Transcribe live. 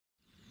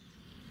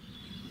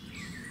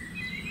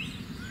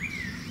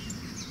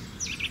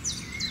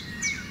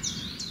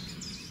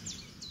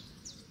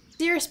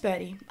Dearest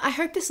Bertie, I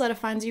hope this letter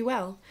finds you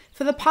well.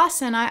 For the past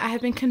fortnight I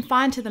have been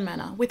confined to the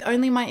manor, with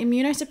only my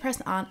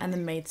immunosuppressed aunt and the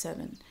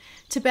maidservant.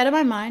 To better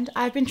my mind,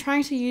 I have been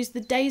trying to use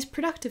the days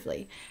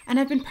productively, and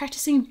have been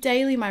practicing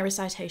daily my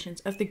recitations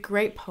of the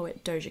great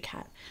poet Doja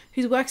Cat,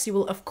 whose works you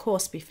will of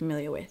course be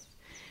familiar with.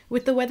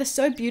 With the weather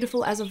so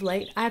beautiful as of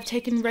late, I have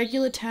taken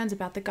regular turns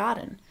about the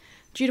garden.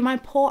 Due to my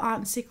poor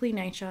aunt's sickly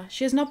nature,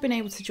 she has not been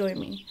able to join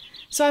me,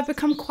 so I have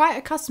become quite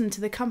accustomed to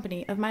the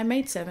company of my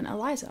maidservant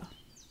Eliza.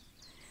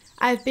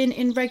 I have been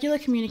in regular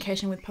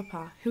communication with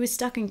Papa, who is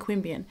stuck in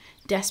Queanbeyan,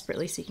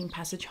 desperately seeking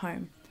passage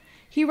home.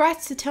 He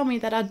writes to tell me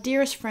that our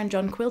dearest friend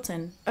John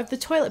Quilton, of the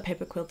toilet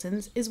paper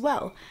Quiltons, is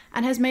well,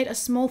 and has made a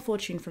small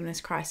fortune from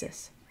this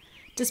crisis.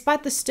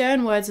 Despite the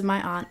stern words of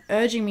my aunt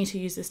urging me to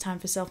use this time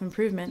for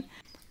self-improvement,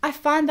 I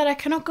find that I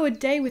cannot go a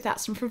day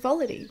without some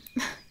frivolity.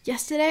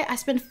 Yesterday I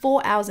spent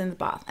 4 hours in the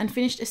bath and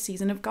finished a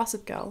season of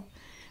Gossip Girl.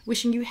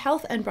 Wishing you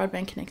health and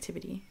broadband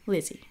connectivity,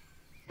 Lizzie.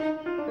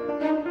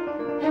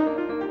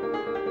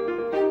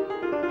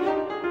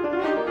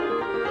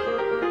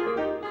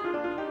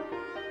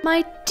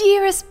 My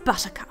dearest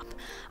Buttercup,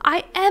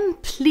 I am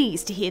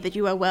pleased to hear that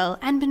you are well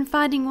and been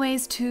finding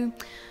ways to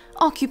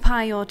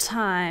occupy your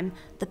time.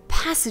 The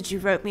passage you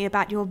wrote me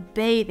about your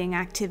bathing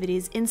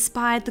activities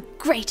inspired the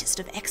greatest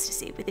of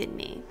ecstasy within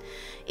me.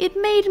 It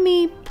made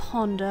me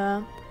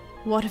ponder,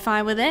 what if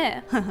I were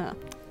there?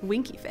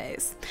 Winky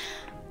face.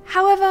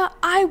 However,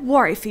 I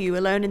worry for you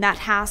alone in that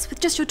house with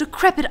just your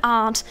decrepit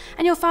aunt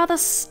and your father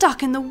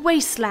stuck in the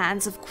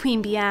wastelands of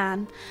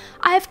Queanbeyan.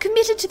 I have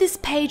committed to this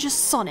page a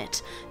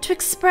sonnet to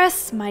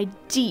express my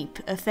deep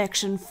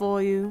affection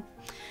for you.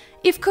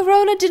 If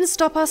Corona didn't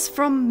stop us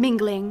from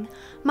mingling,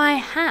 my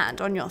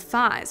hand on your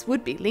thighs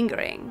would be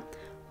lingering.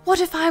 What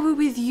if I were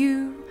with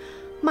you?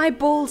 My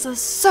balls are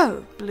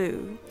so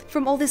blue.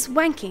 From all this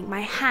wanking,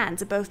 my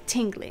hands are both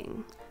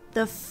tingling.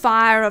 The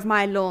fire of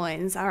my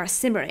loins are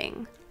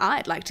a-simmering.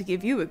 I'd like to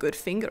give you a good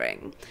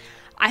fingering.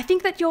 I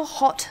think that you're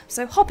hot,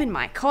 so hop in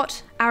my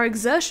cot. Our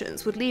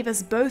exertions would leave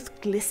us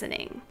both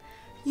glistening.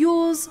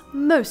 Yours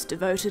most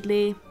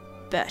devotedly,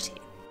 Bertie.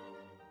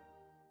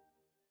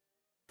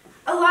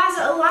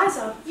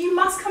 Eliza, you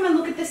must come and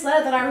look at this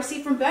letter that I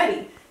received from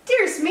Bertie.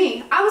 Dearest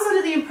me, I was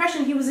under the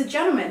impression he was a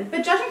gentleman,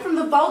 but judging from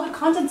the vulgar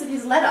contents of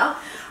his letter...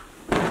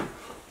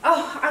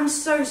 Oh, I'm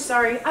so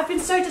sorry. I've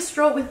been so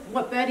distraught with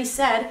what Bertie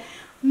said.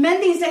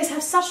 Men these days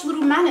have such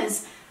little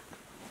manners.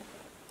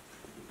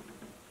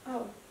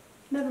 Oh,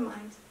 never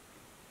mind.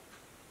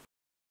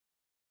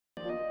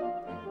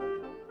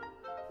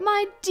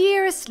 My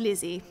dearest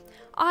Lizzie,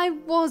 I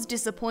was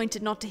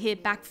disappointed not to hear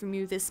back from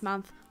you this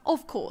month.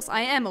 Of course,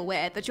 I am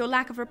aware that your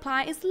lack of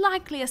reply is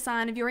likely a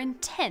sign of your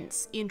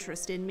intense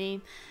interest in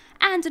me,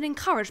 and an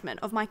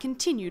encouragement of my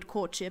continued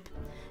courtship.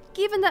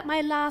 Given that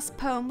my last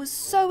poem was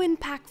so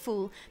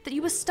impactful that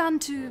you were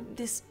stunned to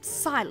this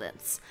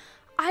silence,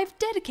 I've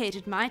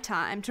dedicated my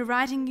time to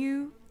writing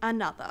you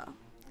another.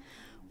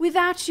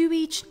 Without you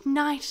each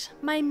night,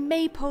 my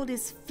maypole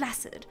is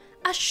flaccid.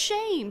 A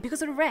shame,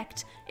 because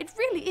erect, it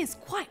really is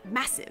quite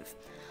massive.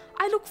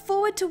 I look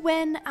forward to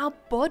when our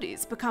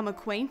bodies become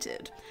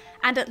acquainted,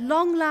 and at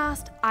long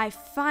last, I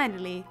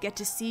finally get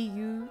to see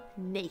you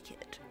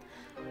naked.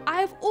 I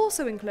have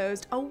also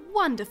enclosed a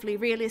wonderfully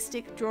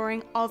realistic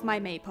drawing of my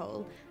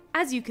maypole.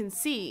 As you can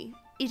see,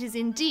 it is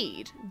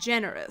indeed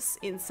generous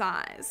in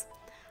size.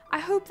 I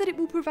hope that it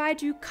will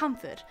provide you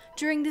comfort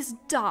during this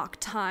dark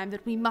time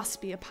that we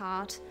must be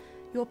apart.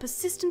 Your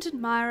persistent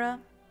admirer,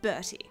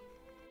 Bertie.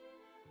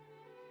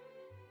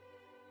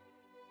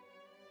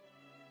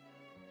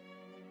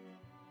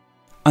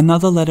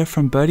 Another letter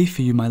from Bertie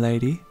for you, my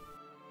lady.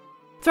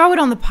 Throw it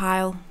on the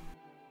pile.